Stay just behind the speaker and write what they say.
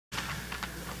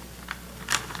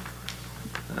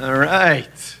All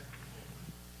right.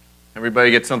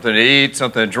 Everybody get something to eat,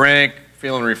 something to drink,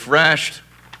 feeling refreshed?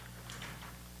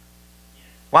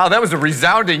 Wow, that was a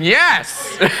resounding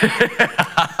yes.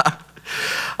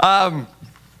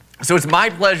 So it's my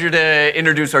pleasure to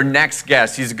introduce our next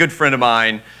guest. He's a good friend of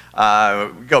mine.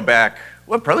 We go back,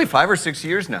 what, probably 5 or 6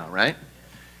 years now, right?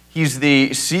 He's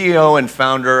the CEO and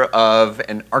founder of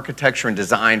an architecture and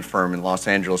design firm in Los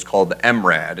Angeles called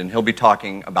M-Rad, and he'll be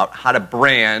talking about how to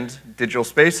brand digital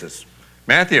spaces.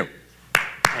 Matthew.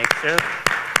 Thanks, Joe.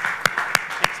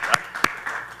 Thanks, Buck.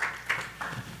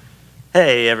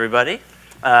 Hey, everybody.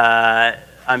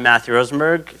 I'm Matthew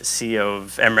Rosenberg, CEO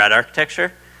of M-Rad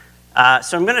Architecture.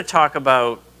 So I'm going to talk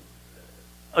about,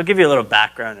 I'll give you a little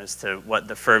background as to what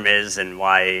the firm is and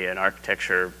why an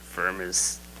architecture firm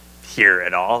is here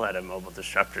at all at a Mobile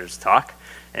Disruptors talk,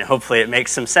 and hopefully it makes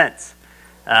some sense.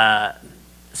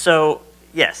 So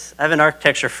yes, I have an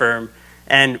architecture firm,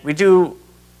 and we do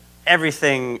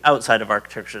everything outside of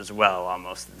architecture as well,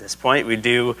 almost at this point. We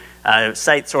do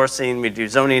site sourcing, we do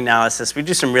zoning analysis, we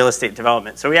do some real estate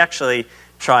development. So we actually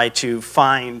try to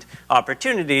find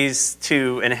opportunities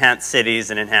to enhance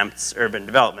cities and enhance urban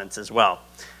developments as well.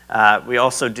 We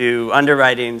also do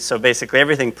underwriting, so basically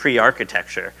everything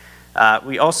pre-architecture.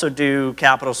 We also do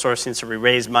capital sourcing, so we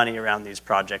raise money around these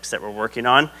projects that we're working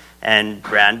on, and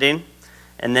branding.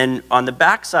 And then on the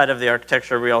back side of the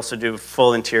architecture, we also do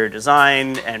full interior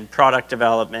design and product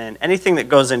development, anything that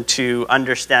goes into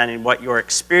understanding what your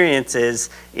experience is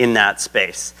in that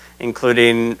space,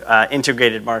 including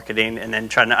integrated marketing, and then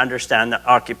trying to understand the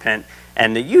occupant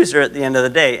and the user at the end of the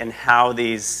day, and how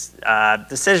these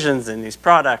decisions and these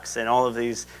products and all of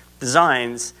these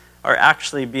designs are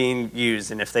actually being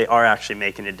used, and if they are actually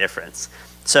making a difference.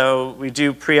 So we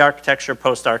do pre-architecture,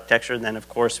 post-architecture, and then of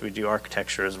course we do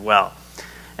architecture as well.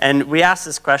 And we ask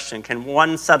this question, can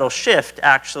one subtle shift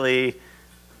actually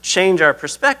change our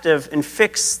perspective and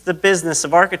fix the business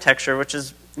of architecture, which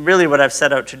is really what I've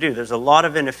set out to do. There's a lot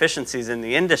of inefficiencies in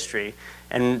the industry,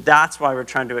 and that's why we're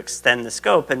trying to extend the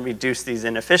scope and reduce these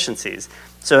inefficiencies.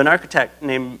 So an architect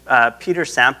named Peter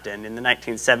Sampton in the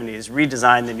 1970s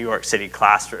redesigned the New York City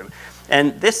classroom.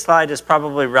 And this slide is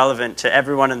probably relevant to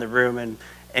everyone in the room and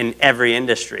in every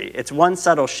industry. It's one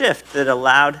subtle shift that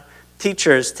allowed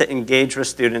teachers to engage with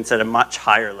students at a much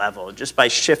higher level just by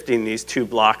shifting these 2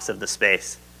 blocks of the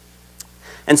space.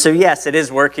 And so yes, it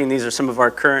is working. These are some of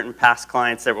our current and past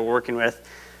clients that we're working with.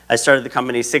 I started the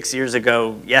company 6 years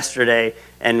ago yesterday,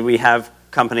 and we have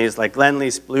companies like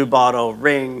Lendlease, Blue Bottle,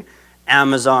 Ring,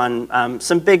 Amazon,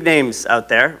 some big names out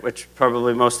there, which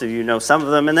probably most of you know some of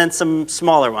them, and then some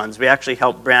smaller ones. We actually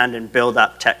help brand and build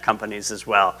up tech companies as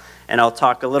well. And I'll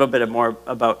talk a little bit more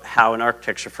about how an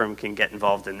architecture firm can get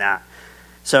involved in that.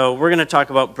 So we're going to talk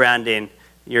about branding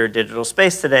your digital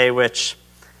space today, which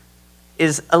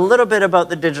is a little bit about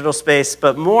the digital space,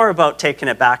 but more about taking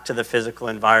it back to the physical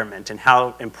environment and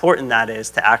how important that is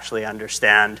to actually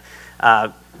understand,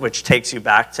 which takes you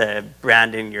back to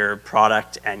branding your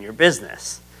product and your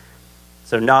business.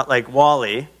 So not like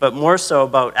WALL-E, but more so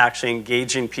about actually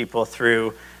engaging people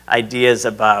through ideas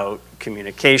about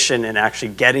communication and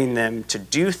actually getting them to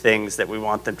do things that we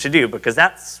want them to do, because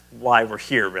that's why we're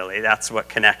here, really. That's what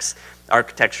connects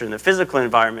architecture in the physical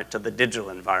environment to the digital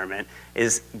environment,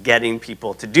 is getting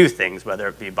people to do things, whether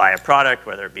it be buy a product,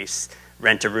 whether it be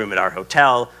rent a room at our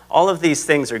hotel. All of these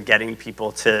things are getting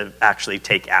people to actually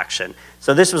take action.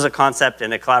 So this was a concept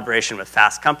in a collaboration with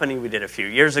Fast Company we did a few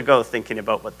years ago, thinking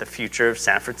about what the future of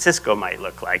San Francisco might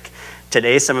look like.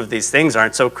 Today, some of these things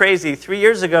aren't so crazy. 3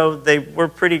 years ago, they were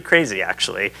pretty crazy,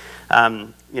 actually.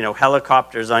 You know,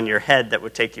 helicopters on your head that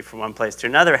would take you from one place to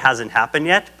another hasn't happened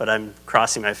yet, but I'm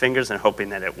crossing my fingers and hoping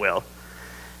that it will.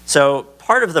 So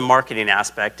part of the marketing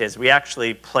aspect is we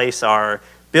actually place our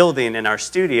building in our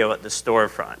studio at the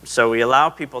storefront. So we allow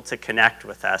people to connect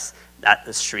with us at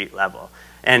the street level.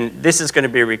 And this is going to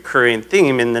be a recurring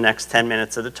theme in the next 10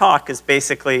 minutes of the talk, is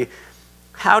basically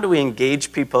how do we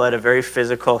engage people at a very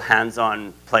physical,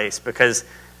 hands-on place? Because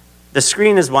the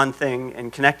screen is one thing,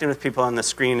 and connecting with people on the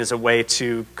screen is a way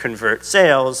to convert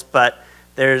sales, but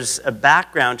there's a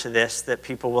background to this that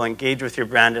people will engage with your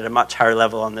brand at a much higher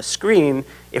level on the screen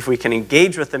if we can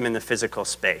engage with them in the physical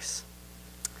space.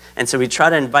 And so we try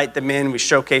to invite them in, we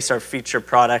showcase our feature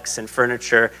products and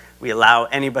furniture, we allow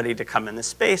anybody to come in the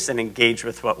space and engage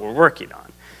with what we're working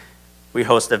on. We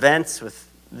host events. With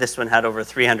this one had over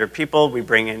 300 people. We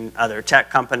bring in other tech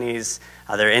companies,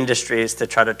 other industries to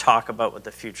try to talk about what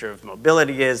the future of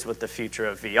mobility is, what the future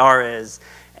of VR is,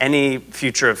 any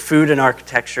future of food and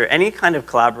architecture, any kind of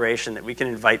collaboration that we can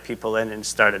invite people in and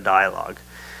start a dialogue.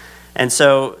 And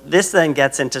so this then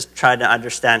gets into trying to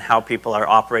understand how people are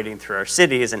operating through our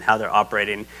cities and how they're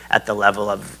operating at the level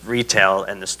of retail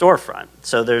and the storefront.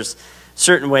 So there's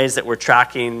certain ways that we're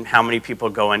tracking how many people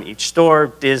go in each store,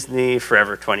 Disney,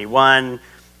 Forever 21,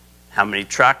 how many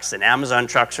trucks and Amazon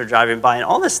trucks are driving by, and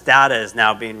all this data is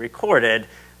now being recorded,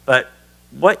 but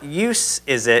what use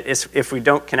is it if we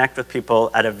don't connect with people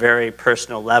at a very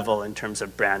personal level in terms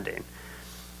of branding?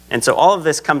 And so all of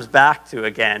this comes back to,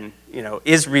 again,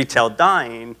 is retail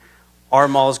dying? Are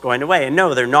malls going away? And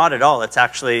no, they're not at all. It's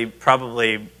actually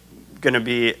probably going to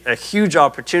be a huge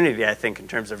opportunity, I think, in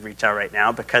terms of retail right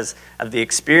now because of the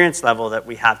experience level that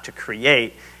we have to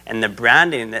create and the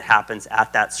branding that happens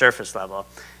at that surface level.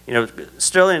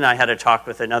 Sterling and I had a talk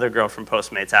with another girl from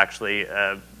Postmates actually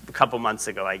a couple months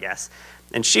ago, I guess.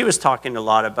 And she was talking a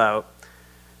lot about,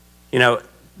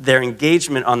 their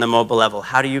engagement on the mobile level.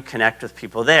 How do you connect with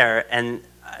people there? And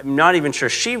I'm not even sure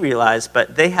she realized,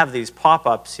 but they have these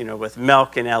pop-ups, with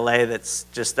Milk in LA that's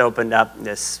just opened up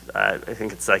this, I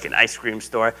think it's like an ice cream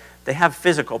store. They have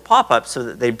physical pop-ups so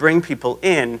that they bring people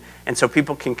in and so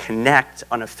people can connect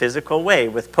on a physical way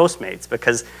with Postmates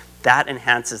because that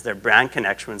enhances their brand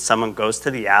connection when someone goes to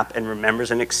the app and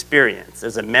remembers an experience.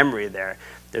 There's a memory there.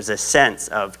 There's a sense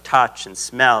of touch and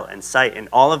smell and sight, and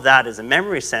all of that is a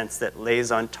memory sense that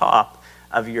lays on top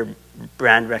of your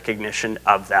brand recognition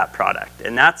of that product.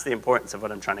 And that's the importance of what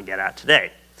I'm trying to get at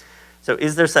today. So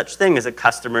is there such thing as a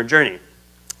customer journey?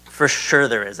 For sure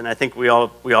there is, and I think we all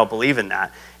believe in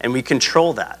that, and we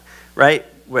control that, right?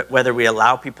 Whether we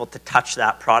allow people to touch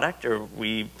that product or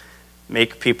we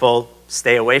make people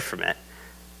stay away from it.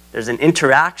 There's an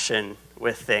interaction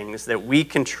with things that we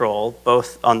control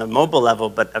both on the mobile level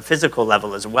but a physical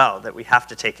level as well that we have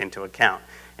to take into account.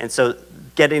 And so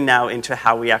getting now into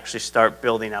how we actually start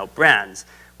building out brands,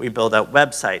 we build out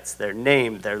websites, their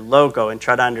name, their logo, and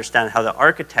try to understand how the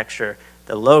architecture,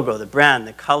 the logo, the brand,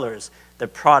 the colors, the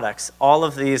products, all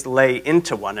of these lay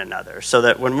into one another so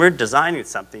that when we're designing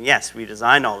something, yes, we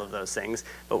design all of those things,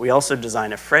 but we also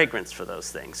design a fragrance for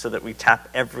those things so that we tap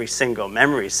every single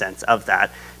memory sense of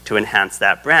that to enhance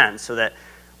that brand so that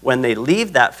when they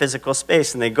leave that physical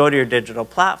space and they go to your digital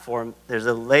platform, there's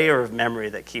a layer of memory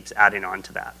that keeps adding on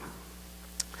to that.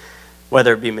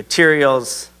 Whether it be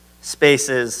materials,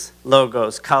 spaces,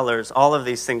 logos, colors, all of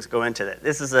these things go into it.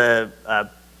 This is a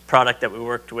product that we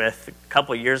worked with a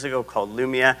couple years ago called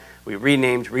Lumia. We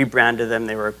renamed, rebranded them.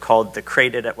 They were called The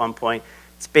Crated at one point.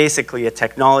 It's basically a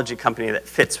technology company that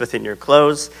fits within your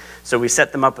clothes. So we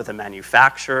set them up with a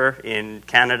manufacturer in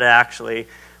Canada, actually,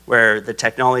 where the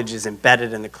technology is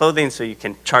embedded in the clothing so you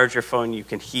can charge your phone, you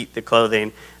can heat the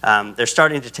clothing. They're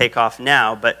starting to take off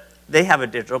now, but they have a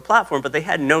digital platform, but they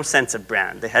had no sense of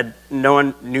brand. No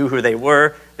one knew who they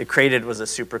were. The Crated was a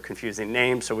super confusing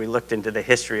name, so we looked into the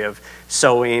history of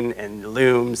sewing and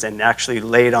looms and actually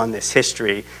laid on this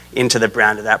history into the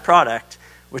brand of that product,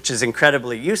 which is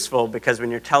incredibly useful because when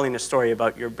you're telling a story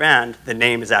about your brand, the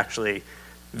name is actually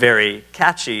very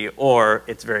catchy or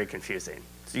it's very confusing.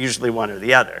 It's usually one or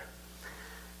the other.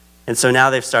 And so now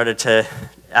they've started to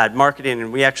add marketing,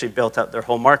 and we actually built out their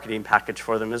whole marketing package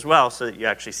for them as well so that you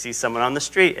actually see someone on the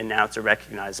street and now it's a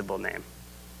recognizable name.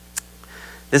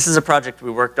 This is a project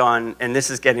we worked on, and this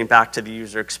is getting back to the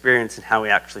user experience and how we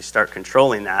actually start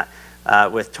controlling that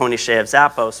with Tony Hsieh of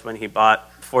Zappos when he bought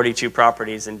 42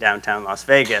 properties in downtown Las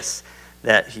Vegas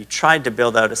that he tried to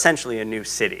build out essentially a new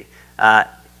city.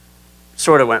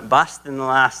 Sort of went bust in the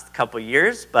last couple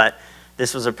years, but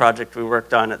this was a project we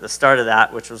worked on at the start of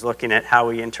that, which was looking at how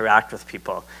we interact with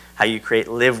people, how you create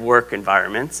live-work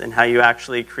environments, and how you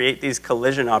actually create these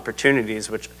collision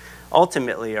opportunities, which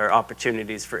ultimately are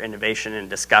opportunities for innovation and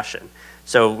discussion.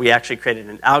 So we actually created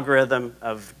an algorithm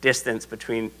of distance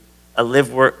between a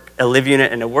live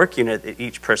unit and a work unit that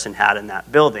each person had in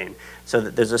that building, so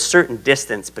that there's a certain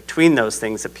distance between those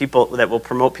things that will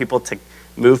promote people to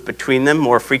move between them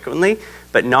more frequently,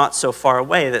 but not so far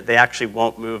away that they actually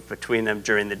won't move between them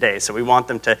during the day. So we want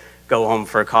them to go home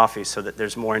for a coffee so that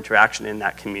there's more interaction in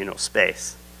that communal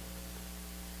space.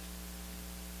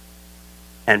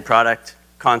 And product,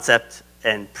 concept,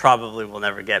 and probably will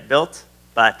never get built,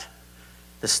 but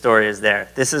the story is there.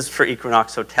 This is for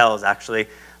Equinox Hotels, actually,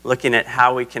 looking at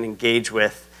how we can engage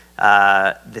with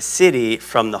the city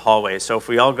from the hallway. So if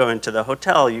we all go into the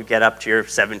hotel, you get up to your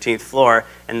 17th floor,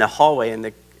 and the hallway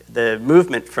and the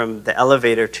movement from the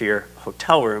elevator to your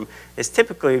hotel room is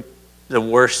typically the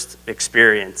worst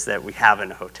experience that we have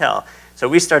in a hotel. So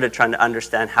we started trying to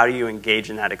understand how do you engage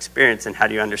in that experience and how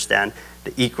do you understand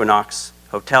the Equinox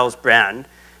Hotels brand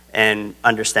and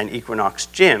understand Equinox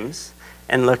gyms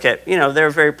and look at, you know, they're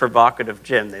a very provocative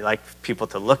gym. They like people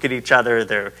to look at each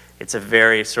other. It's a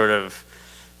very sort of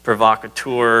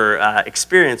provocateur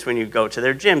experience when you go to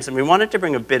their gyms. And we wanted to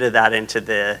bring a bit of that into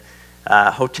the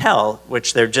hotel,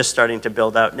 which they're just starting to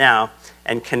build out now,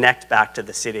 and connect back to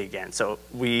the city again. So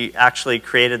we actually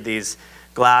created these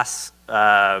glass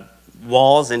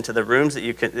walls into the rooms that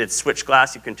it's switch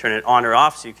glass, you can turn it on or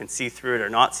off so you can see through it or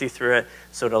not see through it.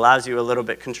 So it allows you a little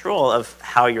bit control of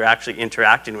how you're actually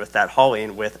interacting with that hallway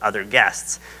and with other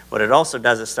guests. What it also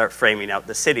does is start framing out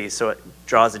the city, so it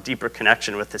draws a deeper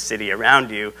connection with the city around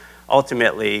you,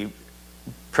 ultimately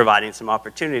providing some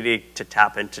opportunity to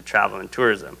tap into travel and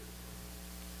tourism.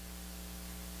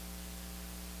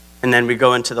 And then we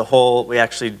go into the whole, we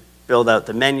actually build out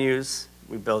the menus,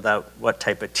 we build out what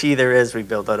type of tea there is, we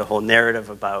build out a whole narrative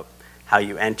about how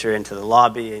you enter into the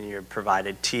lobby and you're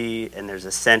provided tea, and there's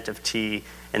a scent of tea,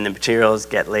 and the materials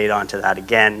get laid onto that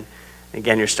again.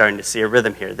 Again, you're starting to see a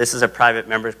rhythm here. This is a private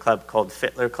members club called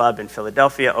Fittler Club in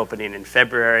Philadelphia, opening in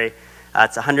February.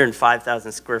 It's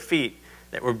 105,000 square feet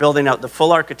that we're building out the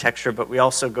full architecture, but we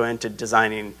also go into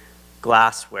designing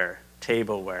glassware,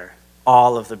 tableware,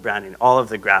 all of the branding, all of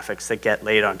the graphics that get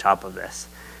laid on top of this.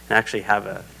 And actually have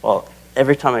a, well,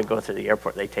 every time I go through the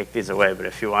airport, they take these away, but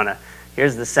if you want to,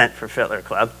 here's the scent for Fittler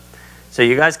Club. So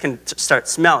you guys can start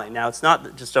smelling. Now, it's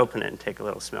not just open it and take a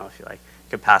little smell if you like.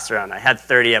 You can pass around. I had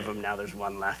 30 of them, now there's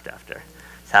one left after.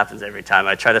 This happens every time.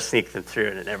 I try to sneak them through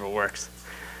and it never works.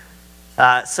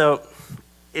 So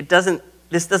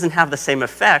this doesn't have the same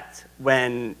effect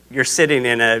when you're sitting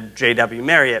in a JW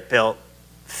Marriott built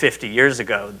 50 years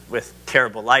ago with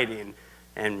terrible lighting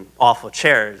and awful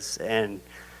chairs, and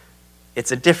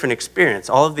it's a different experience.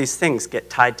 All of these things get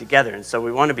tied together, and so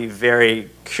we want to be very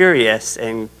curious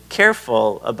and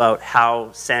careful about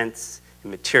how scents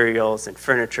and materials and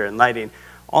furniture and lighting,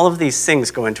 all of these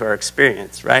things go into our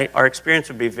experience, right? Our experience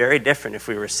would be very different if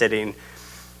we were sitting,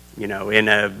 you know, in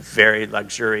a very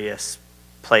luxurious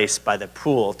place by the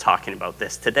pool talking about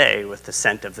this today with the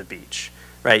scent of the beach,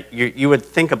 right? You would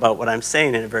think about what I'm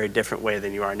saying in a very different way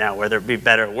than you are now. Whether it be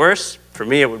better or worse, for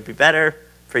me it would be better.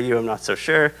 For you, I'm not so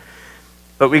sure.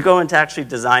 But we go into actually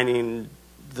designing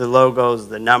the logos,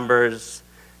 the numbers,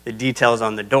 the details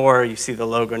on the door. You see the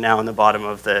logo now on the bottom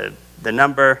of the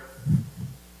number.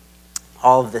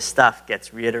 All of this stuff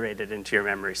gets reiterated into your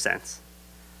memory sense.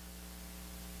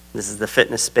 This is the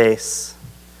fitness space.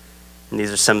 And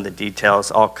these are some of the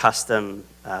details, all custom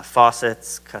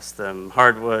faucets, custom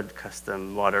hardwood,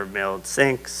 custom water-milled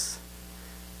sinks,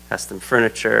 custom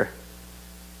furniture.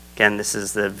 Again, this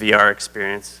is the VR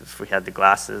experience if we had the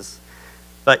glasses.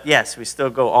 But yes, we still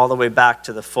go all the way back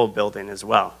to the full building as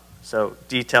well. So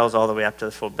details all the way up to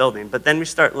the full building. But then we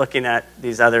start looking at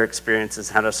these other experiences,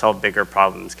 how to solve bigger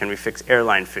problems. Can we fix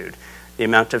airline food? The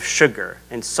amount of sugar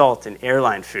and salt in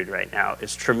airline food right now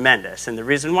is tremendous. And the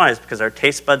reason why is because our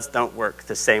taste buds don't work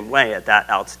the same way at that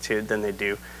altitude than they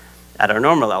do at our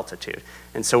normal altitude.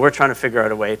 And so we're trying to figure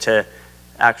out a way to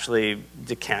actually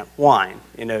decant wine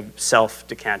in a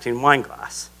self-decanting wine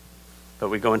glass. But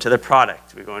we go into the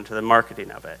product, we go into the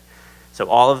marketing of it. So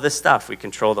all of this stuff, we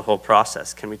control the whole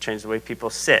process. Can we change the way people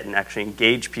sit and actually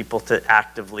engage people to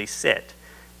actively sit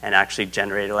and actually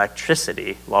generate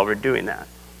electricity while we're doing that?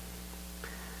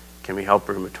 Can we help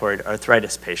rheumatoid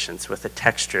arthritis patients with a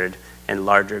textured and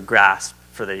larger grasp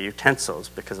for their utensils,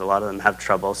 because a lot of them have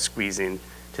trouble squeezing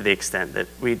to the extent that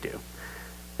we do.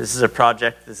 This is a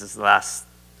project. This is the last,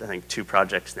 I think, 2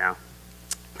 projects now.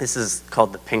 This is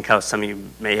called the Pink House. Some of you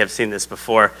may have seen this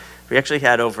before. We actually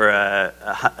had over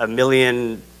a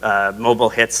million mobile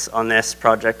hits on this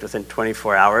project within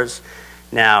 24 hours.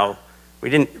 Now, we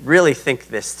didn't really think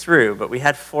this through, but we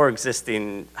had 4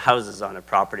 existing houses on a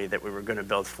property that we were going to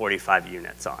build 45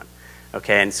 units on.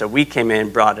 Okay, and so we came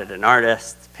in, brought in an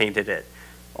artist, painted it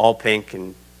all pink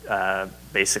in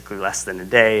basically less than a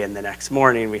day, and the next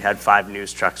morning we had 5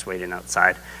 news trucks waiting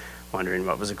outside, wondering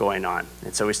what was going on.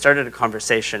 And so we started a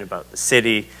conversation about the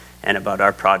city and about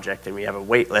our project, and we have a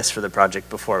wait list for the project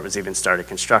before it was even started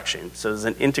construction. So there's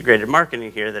an integrated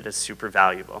marketing here that is super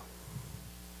valuable.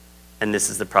 And this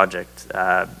is the project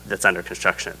that's under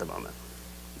construction at the moment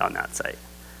on that site.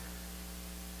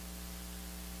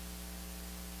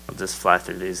 I'll just fly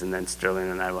through these, and then Sterling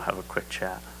and I will have a quick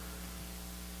chat.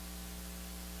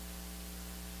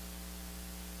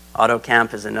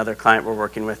 AutoCamp is another client we're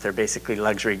working with. They're basically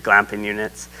luxury glamping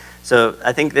units. So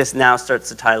I think this now starts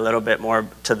to tie a little bit more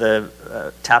to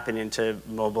the tapping into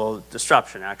mobile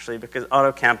disruption, actually, because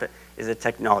AutoCamp is a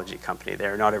technology company. They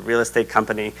are not a real estate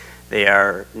company. They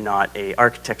are not an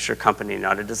architecture company,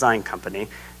 not a design company.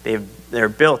 They're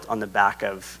built on the back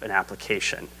of an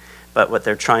application. But what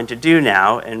they're trying to do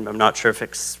now, and I'm not sure if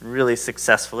it's really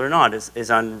successful or not, is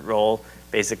unroll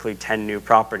basically 10 new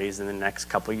properties in the next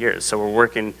couple of years. So we're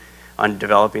working on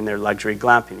developing their luxury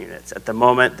glamping units. At the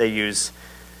moment, they use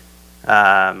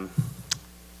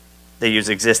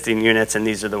existing units, and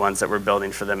these are the ones that we're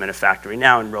building for them in a factory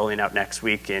now and rolling out next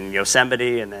week in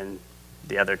Yosemite, and then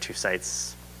the other 2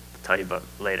 sites I'll tell you about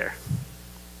later.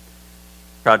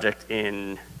 Project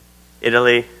in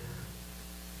Italy.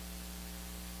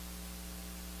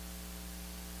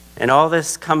 And all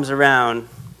this comes around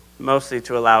mostly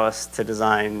to allow us to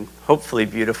design hopefully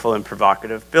beautiful and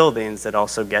provocative buildings that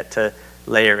also get to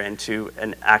layer into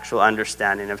an actual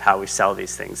understanding of how we sell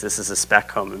these things. This is a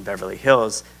spec home in Beverly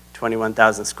Hills,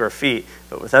 21,000 square feet,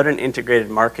 but without an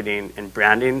integrated marketing and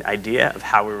branding idea of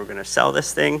how we were going to sell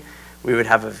this thing, we would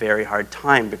have a very hard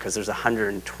time because there's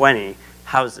 120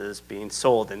 houses being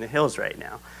sold in the hills right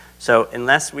now. So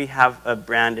unless we have a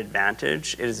brand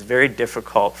advantage, it is very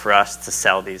difficult for us to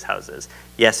sell these houses.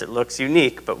 Yes, it looks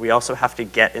unique, but we also have to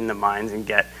get in the minds and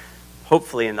get,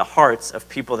 hopefully, in the hearts of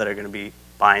people that are going to be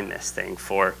buying this thing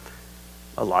for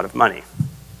a lot of money.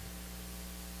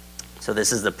 So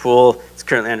this is the pool. It's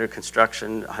currently under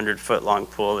construction, 100-foot long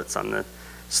pool that's on the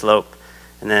slope.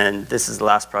 And then this is the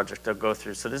last project I'll go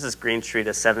through. So this is Green Street,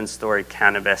 a 7-story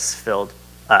cannabis-filled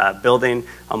building,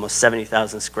 almost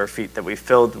 70,000 square feet that we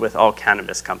filled with all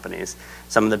cannabis companies.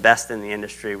 Some of the best in the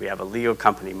industry. We have a legal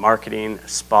company, marketing, a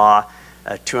spa,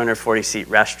 a 240-seat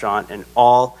restaurant, and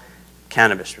all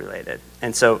cannabis related.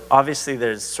 And so obviously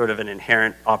there's sort of an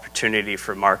inherent opportunity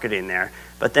for marketing there.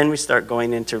 But then we start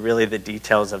going into really the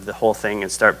details of the whole thing and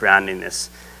start branding this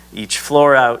each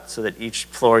floor out so that each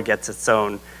floor gets its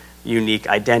own unique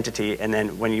identity. And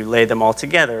then when you lay them all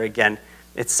together, again,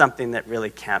 it's something that really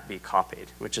can't be copied,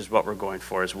 which is what we're going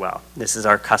for as well. This is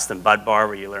our custom bud bar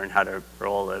where you learn how to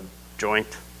roll a joint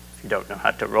if you don't know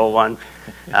how to roll one.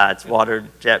 It's water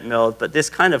jet milled, but this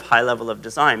kind of high level of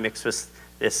design mixed with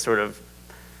this sort of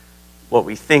what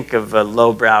we think of a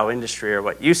lowbrow industry or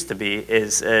what used to be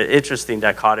is an interesting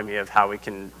dichotomy of how we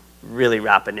can really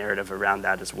wrap a narrative around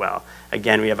that as well.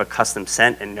 Again, we have a custom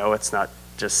scent, and no, it's not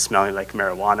just smelling like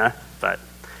marijuana, but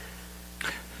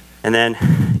and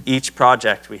then each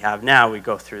project we have now, we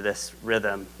go through this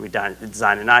rhythm. We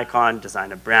design an icon,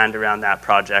 design a brand around that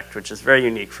project, which is very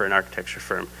unique for an architecture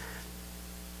firm.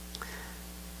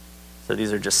 So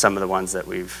these are just some of the ones that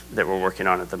we're working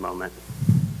on at the moment.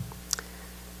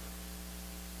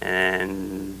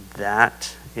 And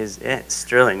that is it.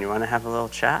 Sterling, you want to have a little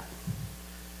chat?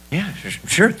 Yeah,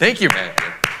 sure. Thank you, Matthew.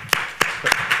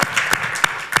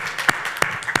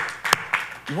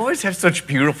 You always have such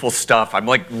beautiful stuff. I'm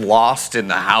like lost in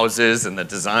the houses and the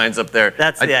designs up there.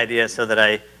 That's the idea, so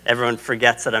that everyone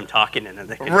forgets that I'm talking and then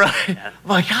they can right. Yeah. I'm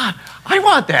like, God, I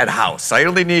want that house. I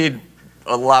only need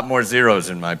a lot more zeros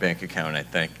in my bank account, I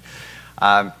think.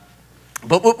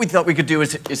 But what we thought we could do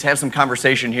is have some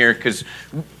conversation here, because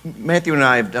Matthew and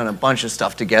I have done a bunch of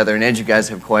stuff together, and as you guys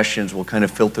have questions, we'll kind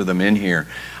of filter them in here.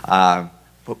 But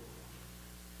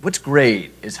what's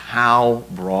great is how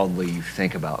broadly you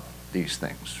think about these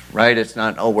things, right? It's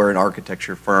not, oh, we're an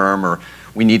architecture firm, or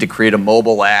we need to create a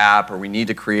mobile app, or we need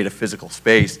to create a physical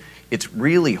space. It's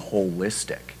really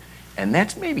holistic. And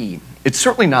that's it's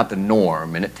certainly not the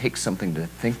norm, and it takes something to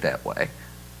think that way.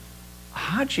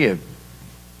 How'd you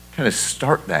kind of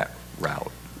start that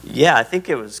route? Yeah, I think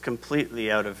it was completely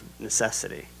out of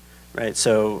necessity, right?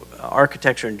 So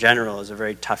architecture in general is a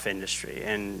very tough industry,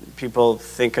 and people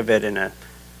think of it in a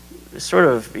sort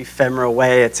of ephemeral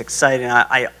way. It's exciting.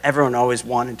 Everyone always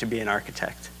wanted to be an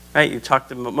architect, right? You talk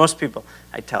to most people,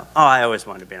 I tell, oh, I always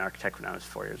wanted to be an architect when I was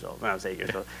 4 years old, when I was 8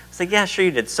 years old. It's like, yeah, sure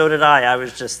you did. So did I. I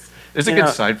was just... There's a good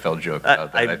Seinfeld joke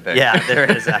about that, I think. Yeah,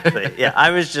 there is actually. Yeah,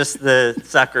 I was just the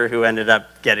sucker who ended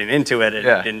up getting into it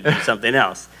and didn't do something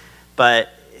else. But,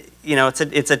 you know,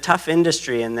 it's a tough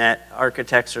industry in that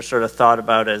architects are sort of thought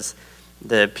about as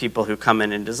the people who come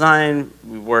in and design.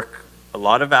 We work a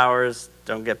lot of hours,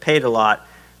 don't get paid a lot,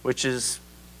 which is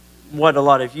what a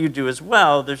lot of you do as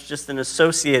well. There's just an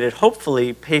associated,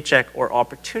 hopefully, paycheck or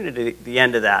opportunity at the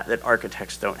end of that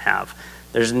architects don't have.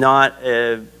 There's not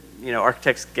a... You know,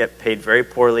 architects get paid very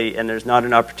poorly, and there's not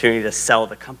an opportunity to sell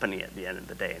the company at the end of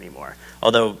the day anymore.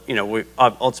 Although, you know,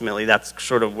 ultimately that's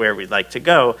sort of where we'd like to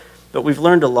go. But we've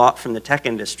learned a lot from the tech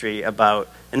industry about,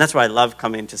 and that's why I love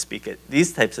coming to speak at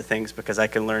these types of things, because I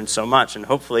can learn so much. And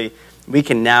hopefully we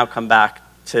can now come back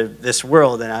to this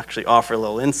world and actually offer a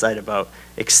little insight about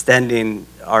extending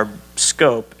our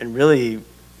scope and really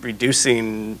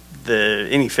reducing the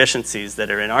inefficiencies that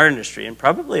are in our industry, and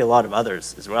probably a lot of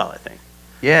others as well, I think.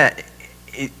 Yeah,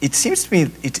 it seems to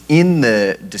me it's in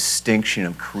the distinction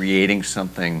of creating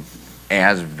something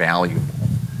as valuable,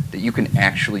 that you can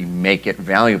actually make it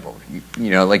valuable. You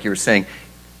know, like you were saying,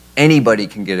 anybody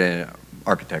can get an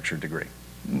architecture degree,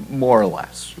 more or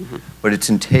less. But it's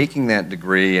in taking that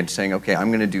degree and saying, okay, I'm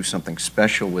going to do something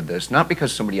special with this, not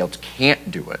because somebody else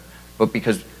can't do it, but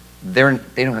because they don't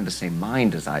have the same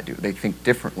mind as I do. They think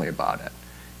differently about it.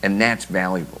 And that's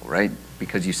valuable, right?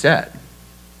 Because you said.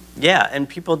 Yeah, and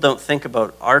people don't think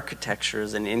about architecture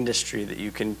as an industry that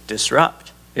you can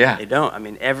disrupt. Yeah. They don't. I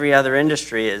mean, every other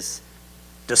industry is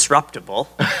disruptable.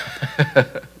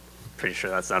 Pretty sure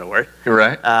that's not a word. You're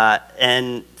right.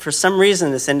 And for some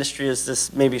reason, this industry is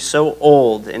this maybe so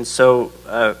old and so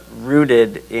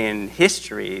rooted in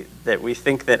history that we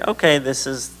think that, okay, this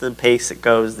is the pace it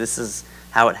goes, this is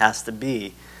how it has to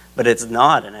be. But it's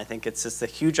not, and I think it's just a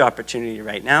huge opportunity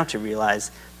right now to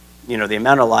realize, you know, the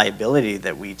amount of liability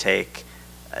that we take.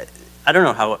 I don't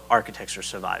know how architects are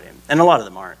surviving, and a lot of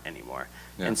them aren't anymore.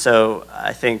 Yeah. And so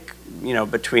I think, you know,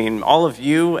 between all of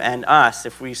you and us,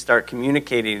 if we start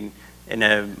communicating in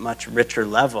a much richer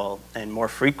level and more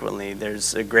frequently,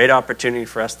 there's a great opportunity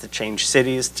for us to change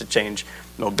cities, to change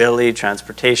mobility,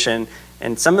 transportation,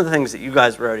 and some of the things that you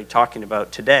guys were already talking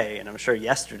about today, and I'm sure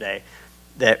yesterday,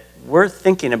 that we're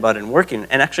thinking about and working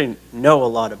and actually know a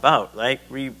lot about. Like,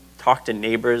 we talk to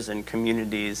neighbors and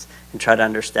communities and try to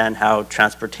understand how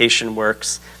transportation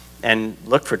works and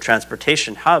look for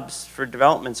transportation hubs for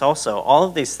developments also. All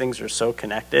of these things are so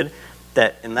connected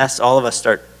that unless all of us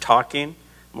start talking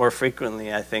more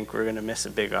frequently, I think we're going to miss a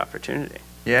big opportunity.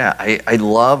 Yeah, I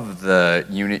love the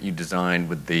unit you designed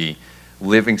with the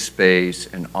living space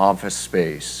and office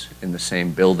space in the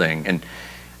same building. And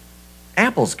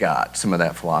Apple's got some of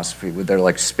that philosophy with their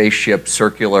like spaceship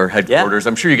circular headquarters. Yeah.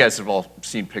 I'm sure you guys have all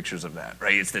seen pictures of that,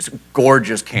 right? It's this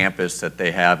gorgeous campus that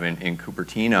they have in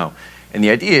Cupertino. And the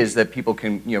idea is that people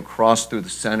can, you know, cross through the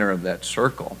center of that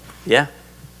circle. Yeah.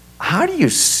 How do you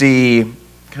see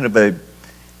kind of a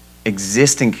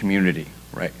existing community,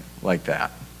 right, like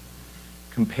that,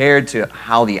 compared to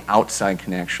how the outside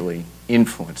can actually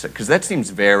influence it? Because that seems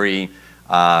very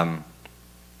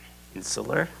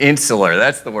insular. Insular,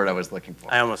 that's the word I was looking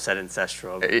for. I almost said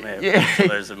ancestral. Yeah.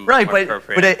 Right,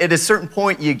 but at a certain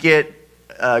point you get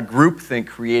groupthink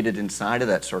created inside of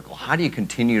that circle. How do you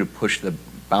continue to push the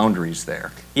boundaries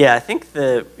there? Yeah, I think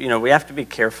we have to be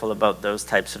careful about those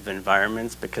types of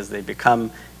environments because they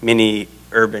become mini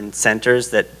urban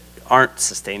centers that aren't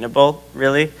sustainable,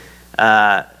 really.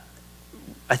 I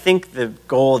think the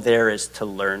goal there is to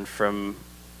learn from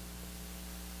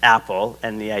Apple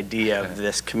and the idea of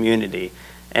this community.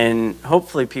 And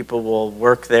hopefully people will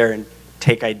work there and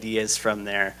take ideas from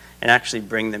there and actually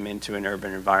bring them into an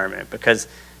urban environment. Because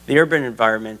the urban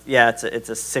environment, yeah, it's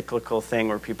a cyclical thing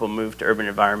where people move to urban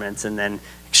environments and then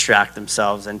extract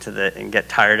themselves into and get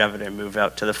tired of it and move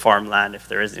out to the farmland if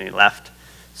there isn't any left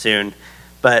soon.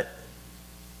 But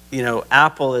you know,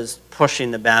 Apple is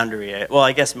pushing the boundary. Well,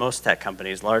 I guess most tech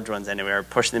companies, large ones anyway, are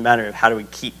pushing the boundary of how do we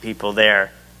keep people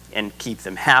there and keep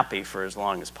them happy for as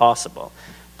long as possible.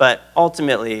 But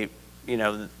ultimately, you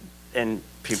know, and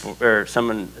people, or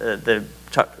someone, the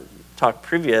talk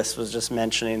previous was just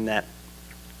mentioning that,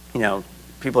 you know,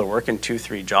 people are working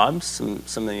 2-3 jobs,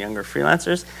 some of the younger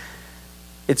freelancers.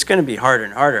 It's going to be harder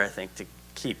and harder, I think, to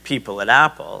keep people at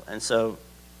Apple. And so,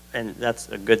 and that's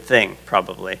a good thing,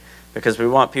 probably, because we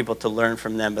want people to learn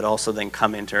from them, but also then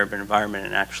come into urban environment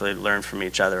and actually learn from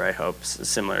each other, I hope,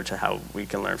 similar to how we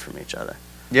can learn from each other.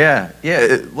 Yeah,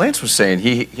 yeah. Lance was saying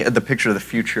he had the picture of the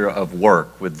future of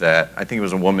work with that. I think it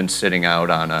was a woman sitting out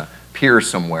on a pier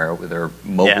somewhere with her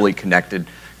mobilely connected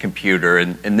computer,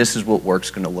 and this is what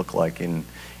work's going to look like in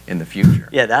the future.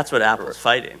 Yeah, that's what Apple's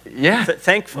fighting. Yeah.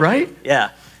 Thankfully. Right?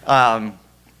 Yeah.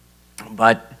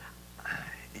 But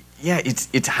yeah,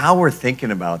 it's how we're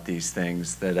thinking about these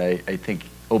things that I think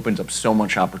opens up so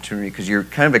much opportunity, because you're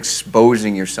kind of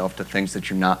exposing yourself to things that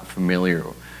you're not familiar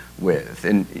with.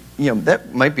 And you know,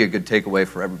 that might be a good takeaway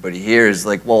for everybody here is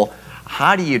like, well,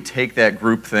 how do you take that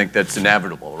groupthink that's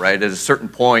inevitable, right? At a certain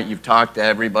point, you've talked to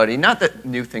everybody, not that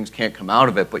new things can't come out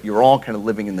of it, but you're all kind of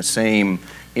living in the same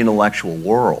intellectual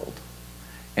world.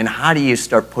 And how do you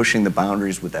start pushing the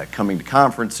boundaries with that, coming to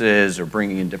conferences or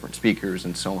bringing in different speakers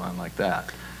and so on like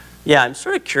that? Yeah, I'm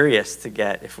sort of curious to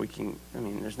get if we can, I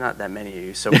mean, there's not that many of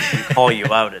you, so we can call you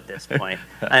out at this point.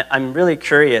 I'm really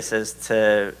curious as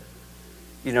to,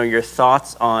 you know, your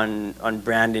thoughts on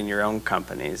branding your own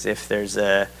companies. If there's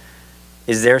I'm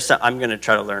going to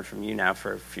try to learn from you now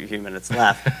for a few minutes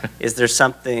left. Is there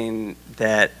something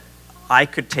that I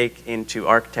could take into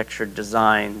architecture,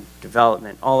 design,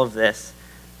 development, all of this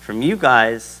from you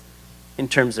guys in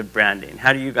terms of branding?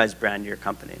 How do you guys brand your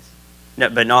companies? No,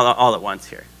 but not all at once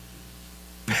here.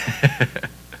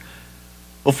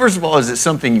 Well, first of all, is it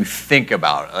something you think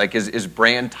about? Like, is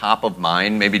brand top of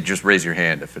mind? Maybe just raise your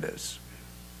hand if it is.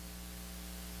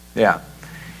 Yeah.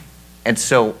 And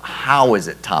so how is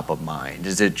it top of mind?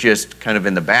 Is it just kind of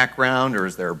in the background, or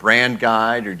is there a brand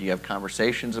guide, or do you have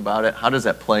conversations about it? How does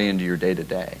that play into your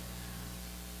day-to-day?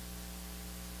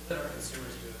 Let our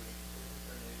consumers do it.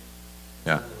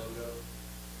 Yeah.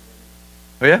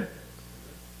 Oh, yeah?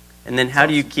 And then how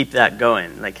do you keep that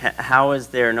going? Like, how is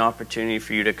there an opportunity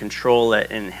for you to control it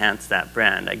and enhance that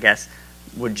brand? I guess,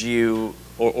 would you,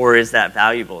 or is that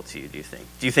valuable to you, do you think?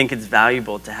 Do you think it's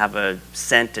valuable to have a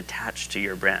scent attached to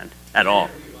your brand at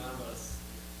all?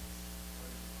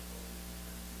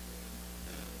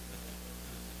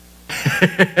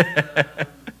 I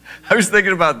was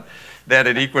thinking about that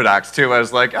at Equinox, too. I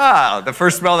was like, the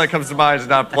first smell that comes to mind is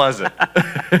not pleasant.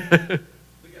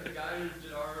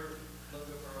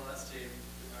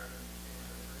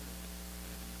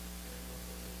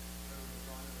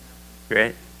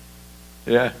 Great.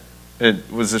 Yeah. And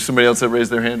was there somebody else that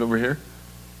raised their hand over here?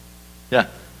 Yeah.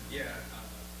 Yeah.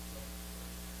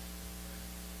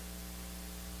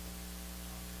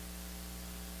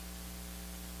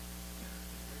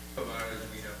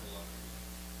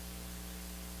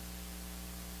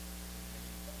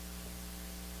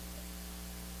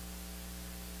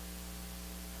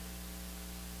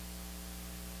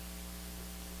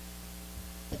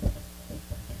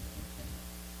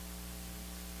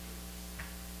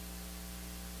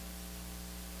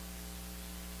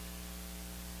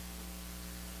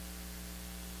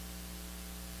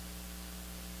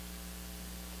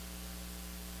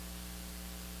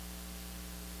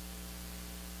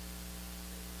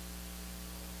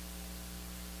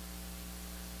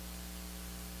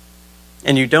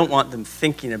 And you don't want them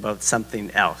thinking about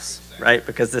something else, right?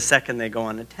 Because the second they go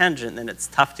on a tangent, then it's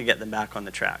tough to get them back on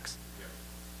the tracks.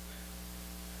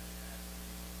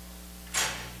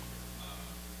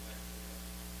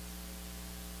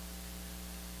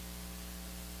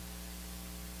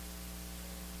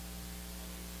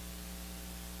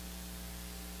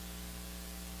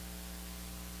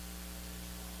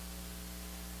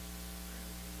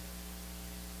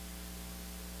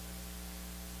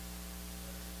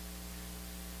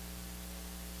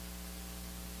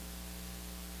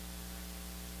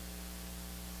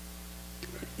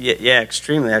 Yeah,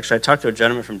 extremely. Actually, I talked to a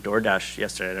gentleman from DoorDash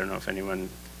yesterday. I don't know if anyone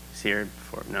is here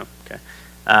before. No? Okay.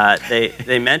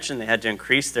 They mentioned they had to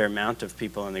increase their amount of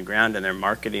people on the ground in their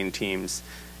marketing teams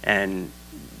and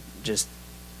just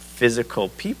physical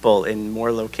people in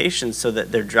more locations so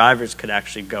that their drivers could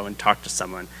actually go and talk to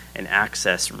someone and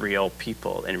access real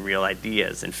people and real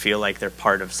ideas and feel like they're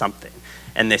part of something.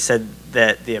 And they said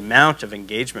that the amount of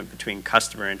engagement between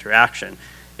customer interaction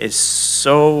is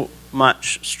so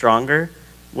much stronger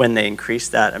when they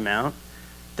increased that amount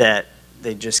that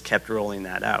they just kept rolling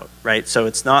that out, right? So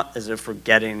it's not as if we're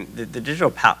getting, the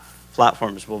digital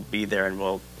platforms will be there and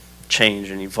will change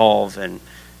and evolve and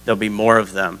there'll be more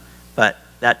of them, but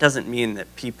that doesn't mean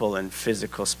that people in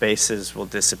physical spaces will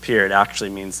disappear. It actually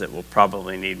means that we'll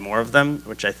probably need more of them,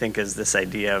 which I think is this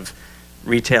idea of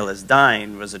retail is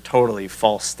dying was a totally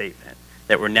false statement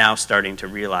that we're now starting to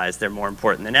realize they're more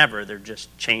important than ever. They're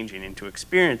just changing into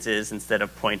experiences instead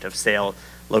of point of sale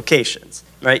locations,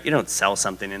 right? You don't sell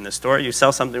something in the store. You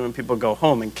sell something when people go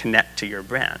home and connect to your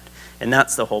brand. And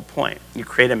that's the whole point. You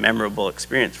create a memorable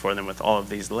experience for them with all of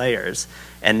these layers.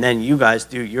 And then you guys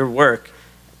do your work.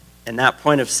 And that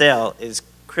point of sale is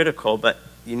critical, but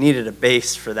you needed a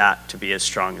base for that to be as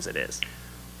strong as it is.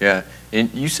 Yeah,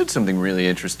 and you said something really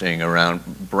interesting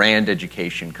around brand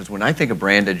education, because when I think of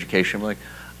brand education, I'm like,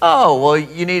 oh, well,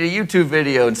 you need a YouTube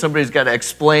video and somebody's got to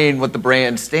explain what the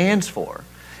brand stands for.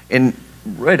 And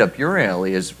right up your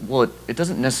alley is, well, it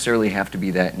doesn't necessarily have to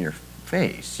be that in your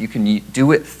face. You can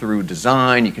do it through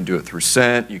design, you can do it through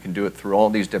scent, you can do it through all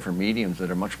these different mediums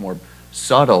that are much more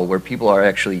subtle, where people are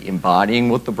actually embodying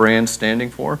what the brand's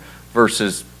standing for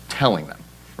versus telling them,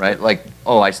 right? Like,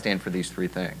 oh, I stand for these three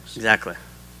things. Exactly.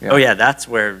 Yeah. Oh yeah, that's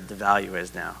where the value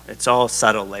is now. It's all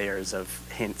subtle layers of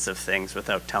hints of things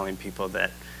without telling people that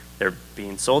they're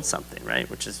being sold something, right?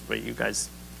 Which is what you guys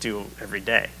do every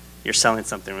day. You're selling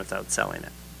something without selling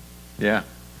it. Yeah.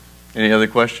 Any other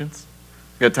questions?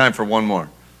 We got time for one more.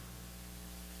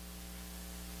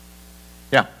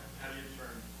 Yeah. How do you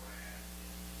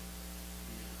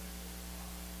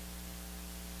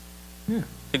turn brand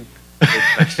Yeah. Good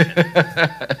question.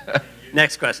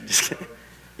 Next question. Just kidding.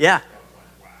 Yeah.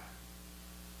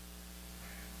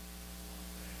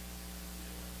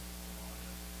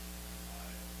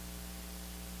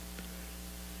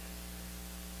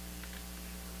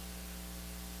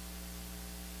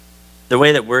 The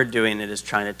way that we're doing it is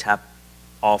trying to tap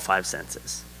all 5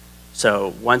 senses.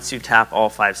 So once you tap all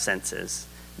 5 senses,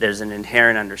 there's an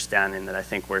inherent understanding that I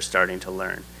think we're starting to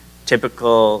learn.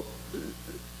 Typical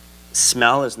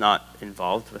smell is not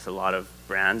involved with a lot of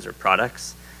brands or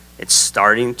products. It's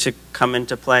starting to come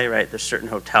into play, right? There's certain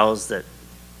hotels that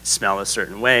smell a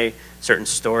certain way, certain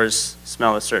stores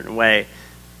smell a certain way,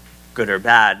 good or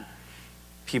bad.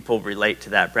 People relate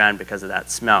to that brand because of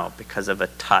that smell, because of a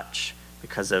touch,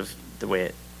 because of the way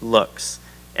it looks.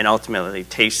 And ultimately,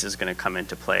 taste is going to come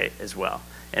into play as well.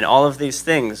 And all of these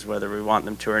things, whether we want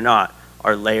them to or not,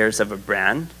 are layers of a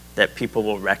brand that people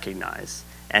will recognize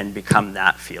and become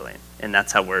that feeling. And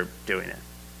that's how we're doing it.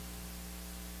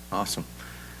 Awesome.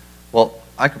 Well,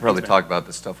 I could probably talk about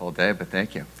this stuff all day, but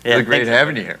thank you. Yeah, Really great thank you.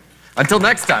 having you here. Until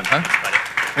next time, huh? Bye.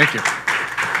 Thank you.